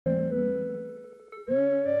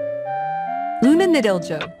Yuna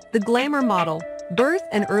Nedeljov, the glamour model, birth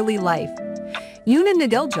and early life. Yuna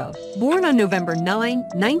Nedeljov, born on November 9,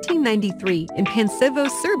 1993 in Pančevo,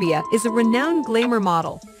 Serbia, is a renowned glamour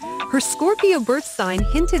model. Her Scorpio birth sign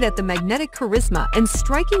hinted at the magnetic charisma and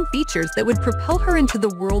striking features that would propel her into the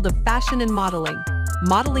world of fashion and modeling.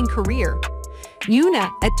 Modeling career.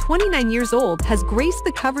 Yuna, at 29 years old, has graced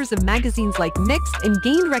the covers of magazines like Mixed and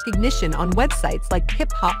gained recognition on websites like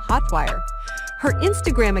Hip Hop Hotwire. Her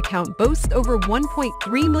Instagram account boasts over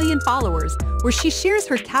 1.3 million followers, where she shares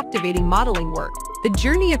her captivating modeling work. The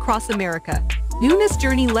journey across America. Yuna's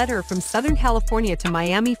journey led her from Southern California to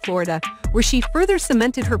Miami, Florida, where she further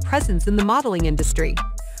cemented her presence in the modeling industry.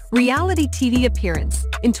 Reality TV appearance.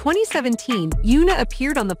 In 2017, Yuna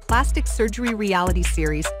appeared on the plastic surgery reality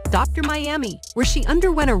series, Dr. Miami, where she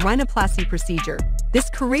underwent a rhinoplasty procedure. This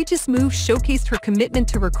courageous move showcased her commitment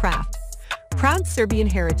to her craft. Proud Serbian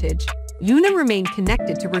heritage. Yuna remained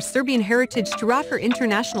connected to her Serbian heritage throughout her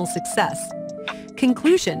international success.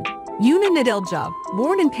 Conclusion. Yuna Nedeljov,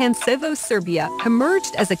 born in Pančevo, Serbia,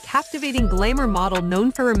 emerged as a captivating glamour model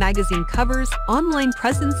known for her magazine covers, online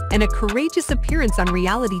presence, and a courageous appearance on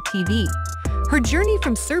reality TV. Her journey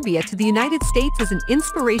from Serbia to the United States is an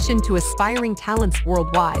inspiration to aspiring talents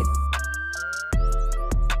worldwide.